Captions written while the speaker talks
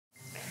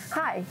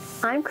Hi,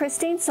 I'm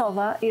Christine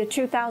Silva, your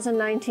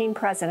 2019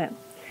 president.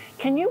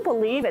 Can you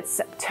believe it's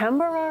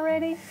September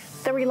already?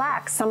 The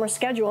relaxed summer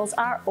schedules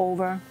are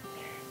over.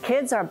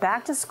 Kids are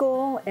back to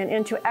school and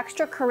into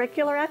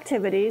extracurricular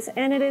activities,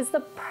 and it is the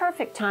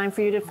perfect time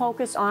for you to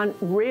focus on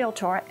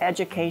Realtor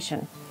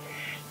education.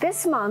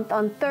 This month,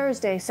 on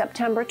Thursday,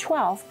 September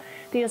 12th,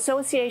 the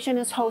association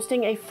is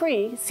hosting a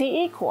free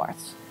CE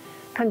course,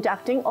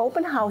 conducting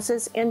open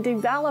houses and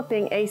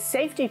developing a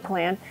safety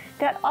plan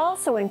that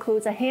also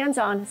includes a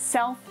hands-on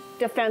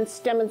self-defense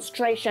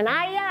demonstration.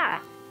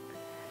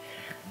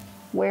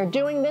 We're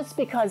doing this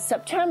because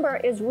September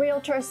is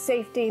Realtor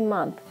Safety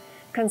Month.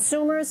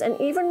 Consumers and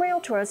even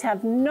realtors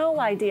have no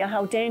idea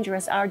how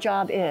dangerous our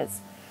job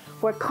is.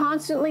 We're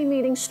constantly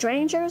meeting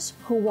strangers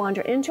who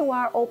wander into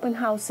our open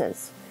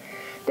houses.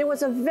 There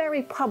was a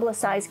very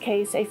publicized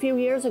case a few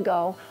years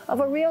ago of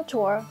a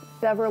realtor,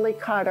 Beverly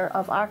Carter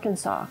of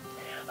Arkansas,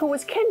 who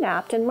was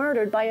kidnapped and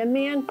murdered by a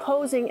man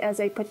posing as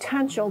a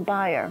potential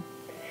buyer.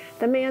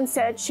 The man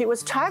said she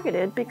was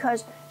targeted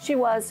because she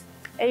was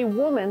a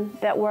woman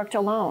that worked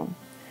alone.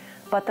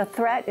 But the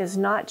threat is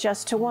not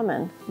just to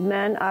women.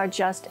 Men are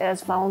just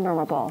as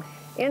vulnerable.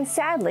 And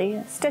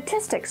sadly,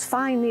 statistics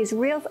find these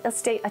real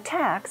estate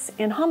attacks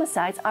and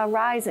homicides are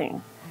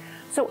rising.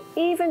 So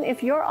even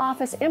if your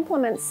office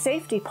implements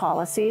safety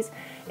policies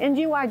and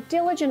you are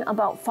diligent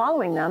about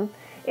following them,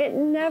 it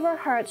never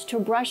hurts to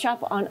brush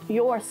up on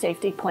your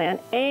safety plan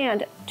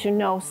and to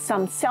know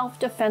some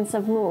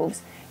self-defensive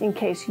moves in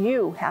case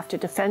you have to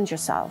defend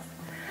yourself.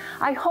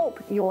 I hope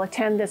you'll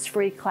attend this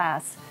free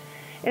class.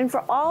 And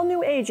for all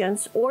new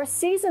agents or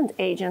seasoned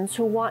agents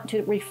who want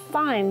to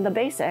refine the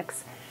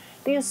basics,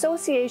 the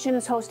association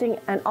is hosting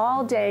an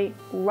all-day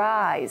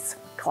RISE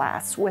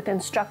class with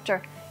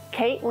instructor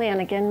Kate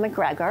Lanigan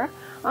McGregor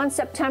on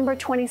September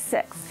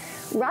 26th.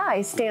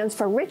 RISE stands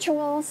for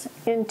Rituals,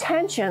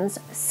 Intentions,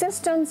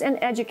 Systems, and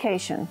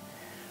Education.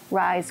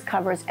 RISE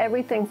covers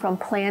everything from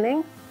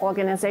planning,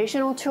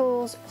 organizational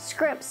tools,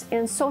 scripts,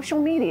 and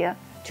social media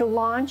to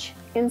launch,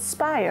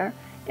 inspire,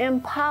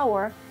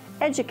 empower,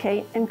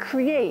 educate, and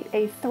create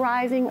a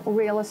thriving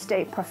real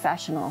estate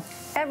professional.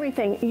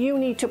 Everything you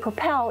need to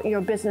propel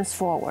your business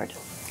forward.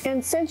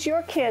 And since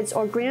your kids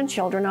or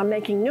grandchildren are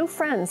making new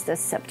friends this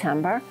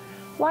September,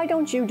 why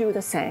don't you do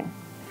the same?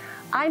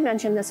 I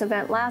mentioned this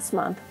event last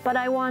month, but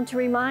I want to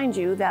remind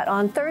you that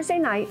on Thursday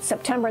night,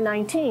 September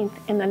 19th,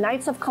 in the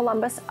Knights of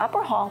Columbus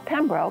Upper Hall,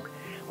 Pembroke,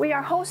 we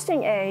are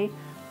hosting a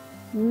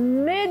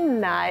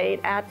Midnight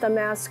at the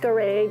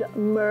Masquerade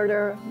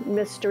Murder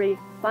Mystery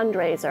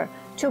fundraiser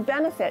to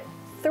benefit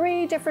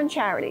 3 different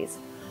charities: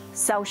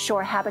 South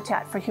Shore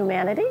Habitat for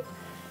Humanity,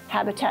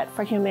 Habitat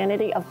for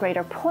Humanity of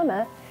Greater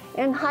Plymouth,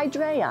 and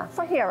Hydrea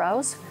for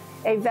Heroes,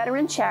 a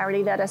veteran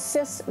charity that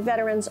assists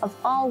veterans of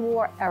all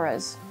war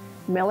eras,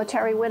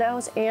 military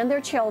widows and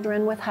their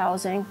children with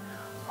housing,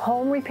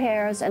 home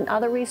repairs, and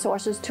other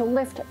resources to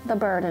lift the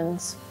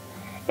burdens.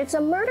 It's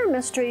a murder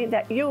mystery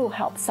that you'll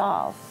help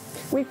solve.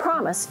 We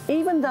promise,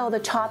 even though the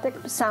topic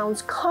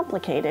sounds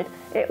complicated,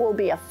 it will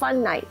be a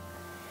fun night.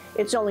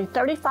 It's only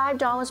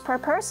 $35 per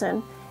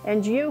person,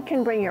 and you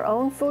can bring your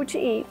own food to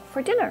eat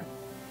for dinner.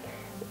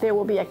 There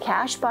will be a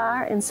cash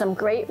bar and some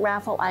great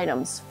raffle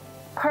items.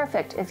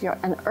 Perfect if you're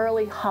an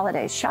early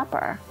holiday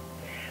shopper.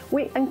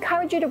 We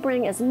encourage you to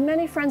bring as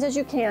many friends as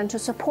you can to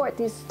support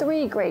these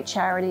 3 great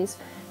charities.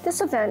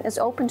 This event is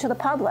open to the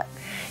public.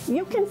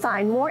 You can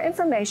find more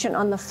information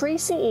on the free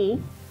CE,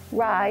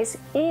 RISE,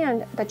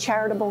 and the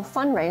charitable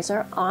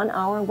fundraiser on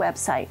our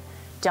website,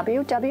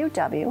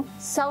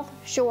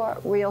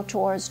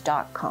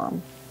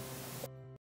 www.southshorerealtors.com.